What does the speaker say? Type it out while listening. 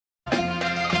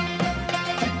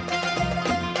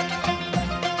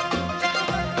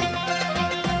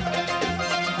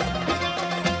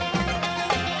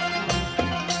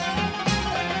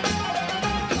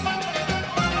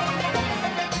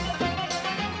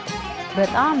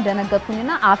በጣም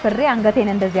ደነገጥኩኝና አፍሬ አንገቴን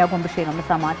እንደዚህ አጎንብሼ ነው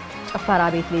መሰማት ጭፈራ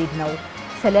ቤት ልሄድ ነው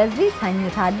ስለዚህ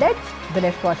ተኝታለች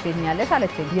ብለሽ ተዋሽኛለሽ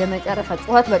አለችኝ የመጨረሻ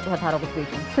ጩኸት በጩኸት አረጉት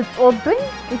ቤቱ ስትጾብኝ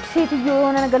ሴትዮ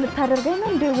የሆነ ነገር ልታደርገኝ ነው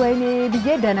እንዴ ወይኔ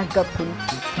ብዬ ደነገጥኩኝ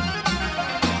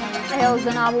ያው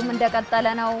ዝናቡም እንደቀጠለ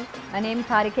ነው እኔም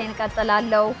ታሪኬን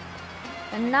ቀጥላለሁ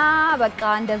እና በቃ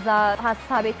እንደዛ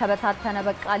ሐሳቤ ተበታተነ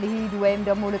በቃ ልሂድ ወይም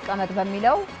ደግሞ ልቀመጥ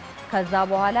በሚለው ከዛ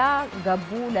በኋላ ገቡ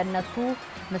ለነሱ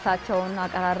ምሳቸውን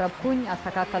አቀራረብኩኝ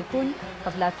አስተካከልኩኝ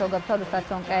ክፍላቸው ገብተው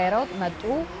ልብሳቸውን ቀይረው መጡ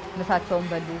ምሳቸውን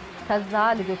በሉ ከዛ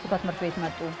ልጆቹ ከትምህርት ቤት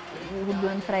መጡ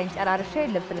ሁሉንም ስራዬን ጨራርሼ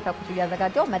ልብስ ልተኩስ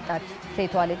እያዘጋጀው መጣች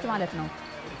ሴቷ ልጅ ማለት ነው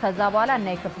ከዛ በኋላ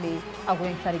እናይ ክፍሌ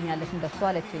ጸጉሬን ትሰሪኛለሽ እንደሱ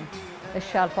አለችኝ እሺ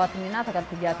አልኳትኝና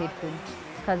ተከትያት ሄድኩኝ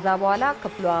ከዛ በኋላ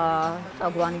ክፍሏ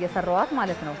ጸጉሯን እየሰራዋት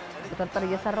ማለት ነው ጥርጥር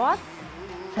እየሰራዋት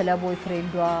ስለ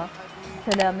ቦይፍሬንዷ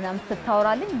ስለምንም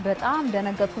ስታወራልኝ በጣም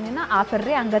ደነገጥኩኝና አፍሬ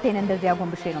አንገቴን እንደዚህ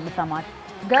አጎንብሼ ነው መሰማት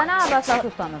ገና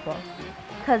በ13 አመቷ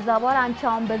ከዛ በኋላ አንቺ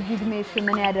አሁን በዚህ እድሜሽ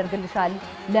ምን ያደርግልሻል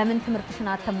ለምን ትምህርትሽን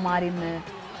አትማሪም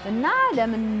እና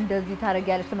ለምን እንደዚህ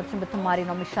ታረጋለሽ ትምህርትሽን ብትማሪ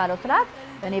ነው የሚሻለው ስላት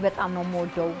እኔ በጣም ነው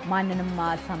የምወደው ማንንም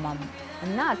አልሰማም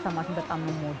እና አልሰማሽም በጣም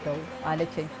ነው የምወደው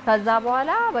አለችኝ ከዛ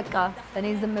በኋላ በቃ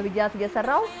እኔ ዝም ብያት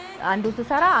እየሰራው አንዱ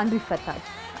ሲሰራ አንዱ ይፈታል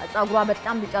ጸጉሯ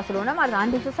በጣም ቢጫ ስለሆነ ማለት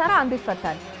አንዱ ሲሰራ አንዱ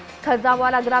ይፈታል ከዛ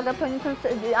በኋላ ግራ ገብቶኝ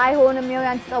አይሆንም ይሄው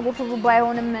ያንቺ ጸጉር ሹሩባ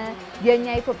አይሆንም የኛ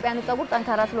ኢትዮጵያኑ ጸጉር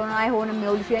ጠንካራ ስለሆነ አይሆንም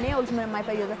ይኸውልሽ የኔ ይኸውልሽ ምንም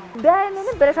አይፈየዘ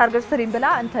በምንም ብለሽ አርገሽ ስሪም ብላ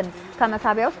እንትን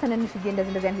ከመሳቢያ ውስጥ ትንንሽዬ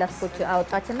እንደዚህ አይነት ላስቲኮች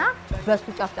አወጣችና በሱ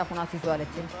ጫፍጫፉን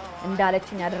አስይዟለችኝ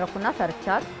እንዳለችኝ ያደረኩና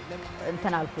ሰርቻት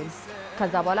እንትን አልኩኝ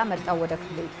ከዛ በኋላ መጣው ወደ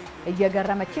ክፍሌ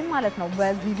እየገረመችኝ ማለት ነው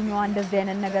በዚህ እድሜዋ እንደዚህ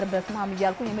አይነት ነገር በስማም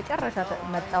እያልኩኝ የመጨረሻ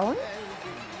መጣሁኝ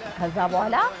ከዛ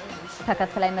በኋላ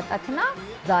ተከትላይ መጣችና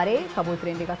ዛሬ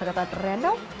ከቦይፍሬንዴ ጋር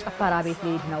ተከታትሬያለሁ ጭፈራ ቤት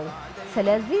ልሄድ ነው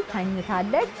ስለዚህ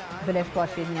ተኝታለች ብለሽ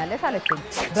ተዋሽኛለሽ አለችኝ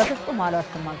በፍጹም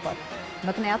አልዋሽም አልኳት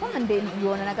ምክንያቱም እንደ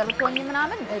የሆነ ነገር ብትሆኚ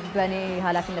ምናምን በኔ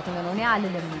ኃላፊነት ነው እኔ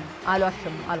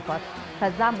አልዋሽም አልኳት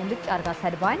ከዛ ሙልጭ አርጋ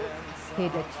ሰድባኝ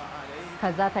ሄደች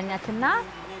ከዛ ተኛችና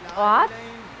ጧት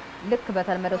ልክ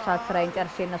በተለመደው ሰዓት ስራዬን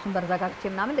ጨርሼ እነሱን በርዛጋክቼ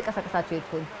ምናምን ልቀሰቀሳቸው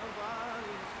ሄድኩኝ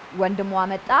ወንድሟ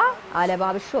መጣ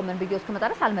አለባብሾ ምን ብዬ እስከመጣ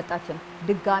ድረስ አልመጣችም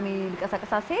ድጋሚ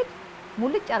ልቀሰቀሳት ሴት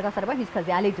ሙልጭ አርጋ ሰድባኝ ሂድ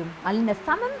ከዚህ አልሄድም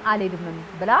አልነሳምም አልሄድምም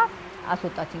ብላ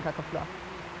አስወጣችኝ ከክፍሏ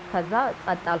ከዛ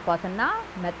ጸጥ አልኳትና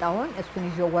መጣሁኝ እሱን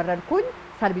ይዤው ወረድኩኝ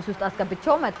ሰርቪስ ውስጥ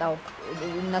አስገብቼው መጣው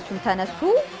እነሱም ተነሱ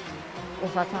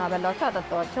ቁርሳቸውን አበላቸው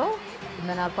አጠጣዋቸው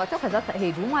ምን አልኳቸው ከዛ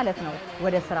ሄዱ ማለት ነው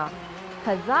ወደ ስራ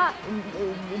ከዛ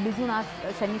ልጁን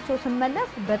አሸኝቼው ስመለስ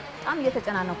በጣም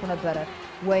እየተጨናነኩ ነበር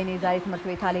ወይኔ ዛሬ ትምህርት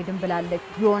ቤት አልሄድም ብላለች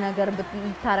የሆነ ነገር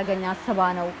ልታረገኝ አስባ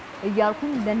ነው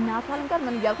እያልኩኝ ለእናቷ ልንገር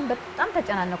ምን እያልኩኝ በጣም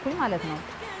ተጨናነኩኝ ማለት ነው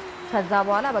ከዛ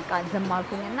በኋላ በቃ ዝም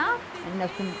አልኩኝና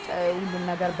እነሱም ሁሉም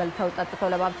ነገር በልተው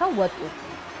ጠጥተው ለባብሰው ወጡ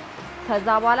ከዛ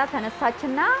በኋላ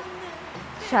ተነሳችና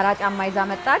ሸራ ጫማ ይዛ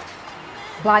መጣች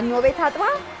ባኞ ቤት አጥባ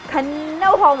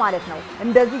ከነውሃው ማለት ነው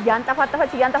እንደዚህ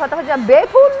ያንጠፋጠፈች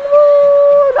ቤት ሁሉ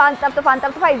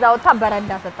አንጠፍጥፋ ይዛውታ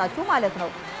በረንዳ ሰጣችሁ ማለት ነው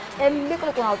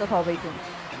እልቅልቁን አውጥተው ቤቱን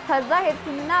ከዛ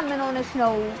ሄድኩኝና ምን ሆነሽ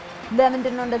ነው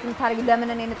ለምንድን ነው እንደዚህ ታርጊው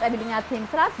ለምን እኔ ነጠብልኝ አትይም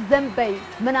ስላት ዘንበይ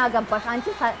ምን አገባሽ አንቺ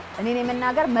እኔን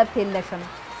የመናገር መብት የለሽም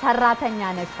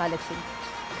ሰራተኛ ነሽ አለችኝ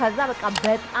ከዛ በቃ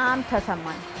በጣም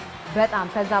ተሰማኝ በጣም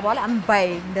ከዛ በኋላ እንባይ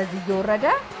እንደዚህ እየወረደ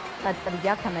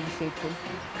ቀጥልያ ተመልሼ ሄድኩኝ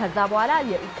ከዛ በኋላ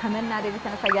ከመናደድ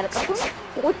የተነሳ እያለቀስኩኝ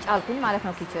ቁጭ አልኩኝ ማለት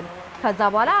ነው ኪችን ከዛ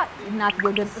በኋላ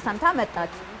እናትየው ድምጽ ሰምታ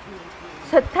መጣች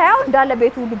ስታየው እንዳለ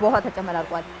ቤቱ ሁሉ በውሃ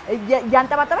ተጨመላልቋል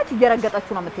ያንጠባጠበች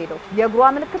እየረገጠችው ነው የምትሄደው የእግሯ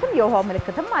ምልክትም የውሃው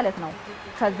ምልክትም ማለት ነው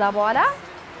ከዛ በኋላ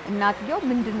እናትየው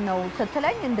ምንድነው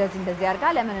ስትለኝ እንደዚህ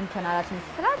አርጋ ለምን እንትን አላችኝ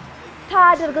ስትላት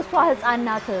ታድርግ እሷ ህፃን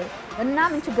ናት እና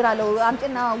ምን ችግር አለው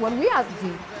አምጪና ወልዊ አጽጂ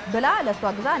ብላ ለሷ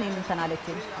ግዛ እኔን እንትን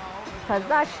አለችኝ ከዛ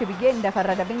እሺ ብዬ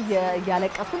እንደፈረደብኝ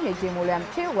ያለቀስኩኝ የጄ ሞሉ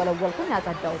አምጪ ወለወልኩኝ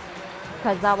አጸዳው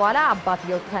ከዛ በኋላ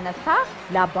አባትየው ተነሳ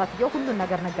ለአባትየው ሁሉ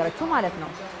ነገር ነገረችው ማለት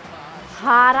ነው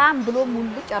ሐራም ብሎ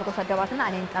ሙልጭ አርጎ ሰደባትና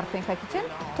እኔን ጠርቶኝ ከኪችን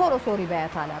ቶሎ ሶሪ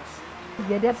ባያታላት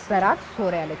የደበራት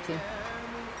ሶሪ አለችኝ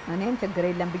እኔም ችግር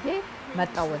የለም ብዬ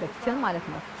መጣው ወደ ኪችን ማለት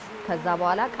ነው ከዛ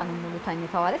በኋላ ቀኑን ሙሉ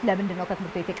ተኝታዋለች ለምንድን ነው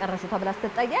ከትምህርት ቤት የቀረሽው ተብላ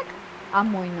ስትጠየቅ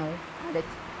አሞኝ ነው አለች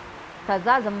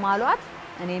ከዛ ዝም አሏት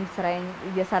እኔም ስራዬን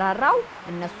እየሰራራው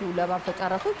እነሱ ለባብሰው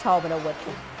ጨረሱ ቻው ብለው ወጡ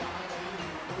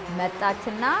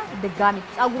መጣችና ድጋሚ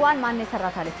ጸጉሯን ማን ነው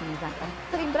የሰራት አለችኝ ይዛን ቀን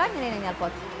ስሪም ብላኝ እኔ ነኝ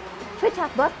ያልኳት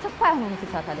ፍቻት በተፋይ ሆኖ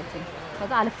ፍቻት አለችኝ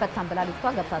ከዛ አልፈታም ብላ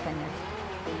ልጅቷ ገብታተኛች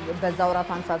በዛው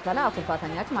ራሷን ሳትበላ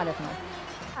አኩፋተኛች ማለት ነው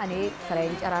እኔ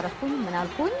ስራዬን ጨራረስኩኝ ምን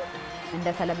አልኩኝ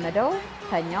እንደተለመደው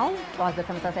ተኛው ጧት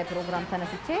በተመሳሳይ ፕሮግራም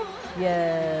ተነስቼ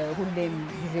የሁሌም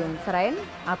ጊዜውን ስራዬን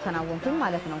አከናወንኩኝ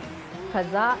ማለት ነው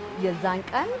ከዛ የዛን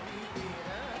ቀን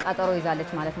ቀጠሮ ይዛለች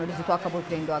ማለት ነው ልጅቷ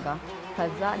ከቦይፍሬንዷ ጋር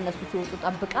ከዛ እነሱ ሲወጡ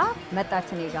ጠብቃ መጣች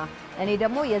እኔ ጋር እኔ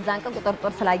ደግሞ የዛን ቀን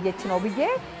ቁጥርጥር ስላየች ነው ብዬ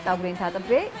ጸጉሬን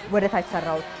ታጥቤ ወደ ታች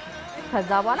ሰራሁት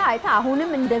ከዛ በኋላ አይታ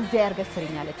አሁንም እንደዚህ ያርገሽ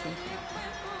ስሪኛለች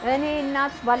እኔ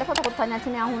እናት ባለፈው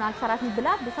ተቆጣኛችን አሁን አልሰራትም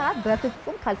ብላት በሰዓት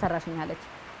በፍጹም ካልሰራሽኛለች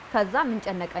ከዛ ምን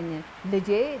ጨነቀኝ ልጄ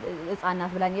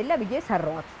ህፃናት ብላኝ የለ ብዬ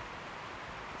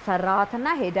ሰራዋትና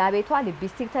ሄዳ ቤቷ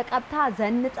ሊፕስቲክ ተቀብታ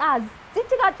ዘንጣ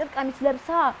እዚህ ጋር አጭር ቀሚስ ለብሳ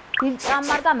ሂል ጫማ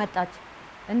አድርጋ መጣች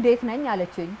እንዴት ነኝ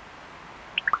አለችኝ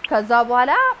ከዛ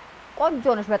በኋላ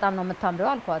ቆንጆ ነሽ በጣም ነው የምታምረው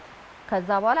አልኳት ከዛ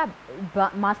በኋላ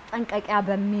ማስጠንቀቂያ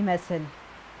በሚመስል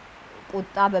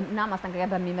ቁጣና ማስጠንቀቂያ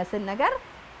በሚመስል ነገር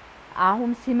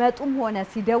አሁን ሲመጡም ሆነ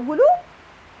ሲደውሉ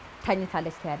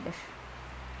ተኝታለች ታያለሽ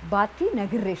ባቲ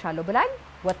ነግሬሻለሁ ብላኝ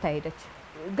ወጣ ሄደች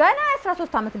ገና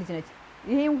 13 አመት ልጅ ነች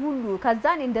ይሄን ሁሉ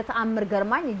ከዛን እንደ ተአምር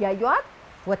ገርማኝ እያየዋት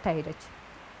ወጣ ሄደች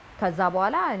ከዛ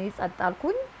በኋላ እኔ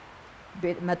ጸጣልኩኝ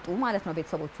መጡ ማለት ነው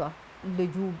ቤተሰቦቿ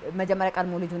ልጁ መጀመሪያ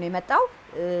ቀድሞ ልጁ ነው የመጣው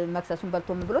መክሰሱን በልቶ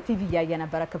ምን ብሎ ቲቪ ያየ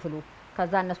ነበር ክፍሉ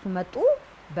ከዛ እነሱ መጡ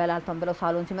በላልተን ብለው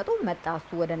ሳሎን ሲመጡ መጣ እሱ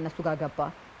ወደ እነሱ ጋር ገባ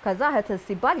ከዛ እህትስ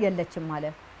ሲባል የለችም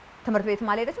ማለት ትምህርት ቤት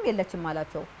ማለደችም የለችም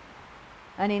ማላቸው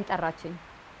እኔን ጠራችኝ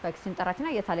ፈክሲን ጠራችና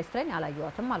የታለች ትለኝ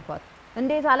አላየዋትም አልኳት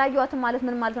እንዴት አላየዋትም ማለት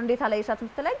ምን ማለት ነው እንዴት አላየሻትም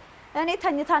ትለኝ እኔ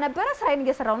ተኝታ ነበር ስራዬን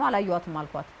እየሰራው ነው አላየዋትም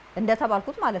አልኳት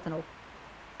እንደተባልኩት ማለት ነው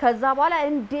ከዛ በኋላ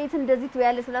እንዴት እንደዚህ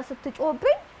ትያለሽ ብላ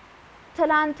ስትጮህብኝ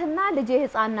ትላንትና ልጄ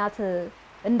ህፃናት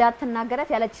እንዳትናገራት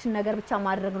ያለችሽን ነገር ብቻ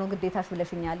ማድረግ ነው ግዴታሽ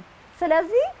ብለሽኛል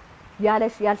ስለዚህ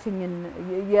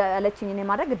ያለችኝን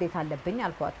ማድረግ ግዴታ አለብኝ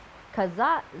አልኳት ከዛ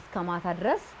እስከ ማታ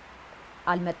ድረስ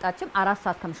አልመጣችም 4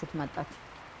 ሰዓት ከምሽቱ መጣች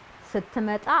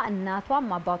ስትመጣ እናቷም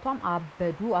አባቷም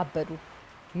አበዱ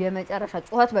የመጨረሻ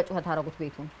ጩኸት በጩኸት አረጉት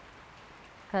ቤቱን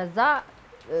ከዛ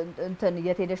እንትን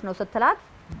የትሄደሽ ነው ስትላት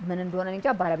ምን እንደሆነ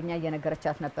እንጃ ባለብኛ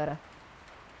እየነገረቻት ነበር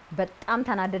በጣም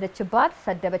ተናደደችባት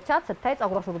ሰደበቻት ስታይ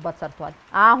ጸጉሯ ሹሩባት ሰርቷል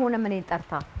አሁንም እኔን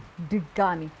ጠርታ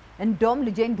ድጋሚ እንደውም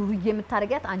ልጄን ዱርዬ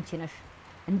የምታረጋት አንቺ ነሽ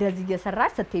እንደዚህ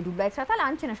እየሰራሽ ስትሄዱ ላይ ይሰታል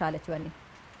አንቺ ነሽ አለች ወኔ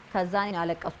ከዛ እኔ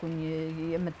አለቀስኩኝ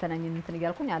የምትነኝ እንትን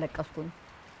ይያልኩኝ አለቀስኩኝ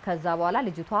ከዛ በኋላ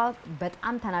ልጅቷ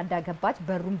በጣም ተናዳ ገባች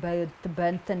በሩን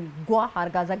በእንትን ጓ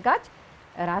አርጋ ዘጋች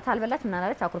እራት አልበላች ምን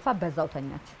አላለች አኩርፋ በዛው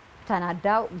ተኛች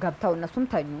ተናዳው ገብተው እነሱም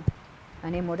ተኙ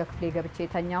እኔም ወደ ክፍሌ ገብቼ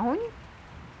ተኛሁኝ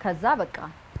ከዛ በቃ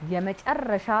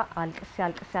የመጨረሻ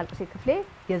አልቅሼ ክፍሌ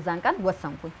የዛን ቀን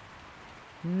ወሰንኩኝ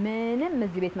ምንም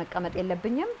እዚህ ቤት መቀመጥ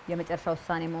የለብኝም የመጨረሻ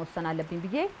ውሳኔ መወሰን አለብኝ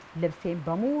ብዬ ልብሴን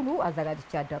በሙሉ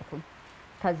አዘጋጅቼ አደርኩኝ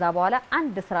ከዛ በኋላ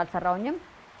አንድ ስራ አልሰራውኝም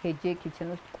ሄጄ ኪችን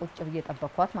ውስጥ ቁጭ ብዬ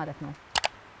ጠበቅኳት ማለት ነው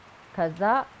ከዛ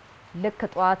ልክ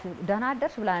ጧት ደህና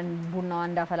አደርሽ ብላ ቡናዋ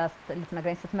እንዳፈላ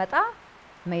ልትነግረኝ ስትመጣ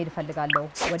መሄድ ፈልጋለሁ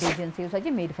ወደ ኤጀንሲ ወሰጂ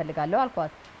መሄድ ፈልጋለሁ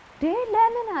አልኳት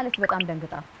ለምን አለች በጣም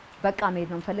ደንግጣ በቃ መሄድ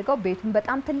ነው ፈልገው ቤቱን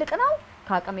በጣም ትልቅ ነው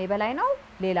ካቀሜ በላይ ነው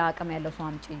ሌላ አቀም ያለው ሰው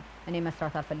አምጪ እኔ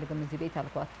መስራት አልፈልግም እዚህ ቤት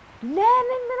አልኳት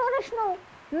ለምን ምን ሆነሽ ነው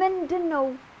ምንድነው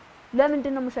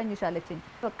ለምንድነው ምሸኝሽ አለችኝ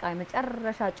በቃ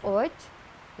የመጨረሻ ጮች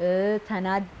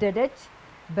ተናደደች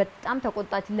በጣም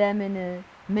ተቆጣች ለምን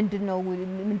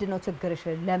ምንድነው ችግርሽ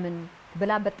ለምን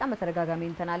ብላ በጣም በተረጋጋሚ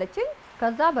እንትን አለችኝ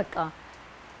ከዛ በቃ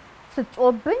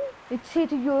ስትጮብኝ እቺ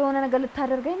ሴትዮ የሆነ ነገር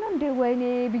ልታደርገኝ ነው እንዴ ወይኔ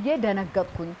ብዬ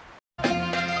ደነገጥኩኝ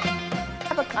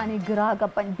በቃ እኔ ግራ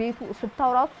ገባኝ ቤቱ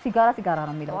ስታውራው ሲጋራ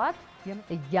ነው የሚለዋት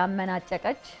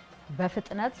እያመናጨቀች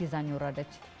በፍጥነት ይዛኝ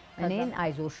ወረደች እኔን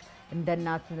አይዞሽ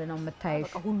እንደናት ነው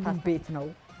የምታይሽ ሁሉም ቤት ነው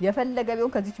የፈለገ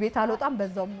ቢሆን ከዚች ቤት አልወጣም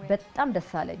በዛው በጣም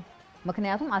ደስ አለኝ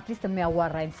ምክንያቱም አትሊስት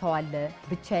የሚያዋራኝ ሰው አለ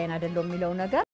ብቻዬን አይደለም የሚለው ነገር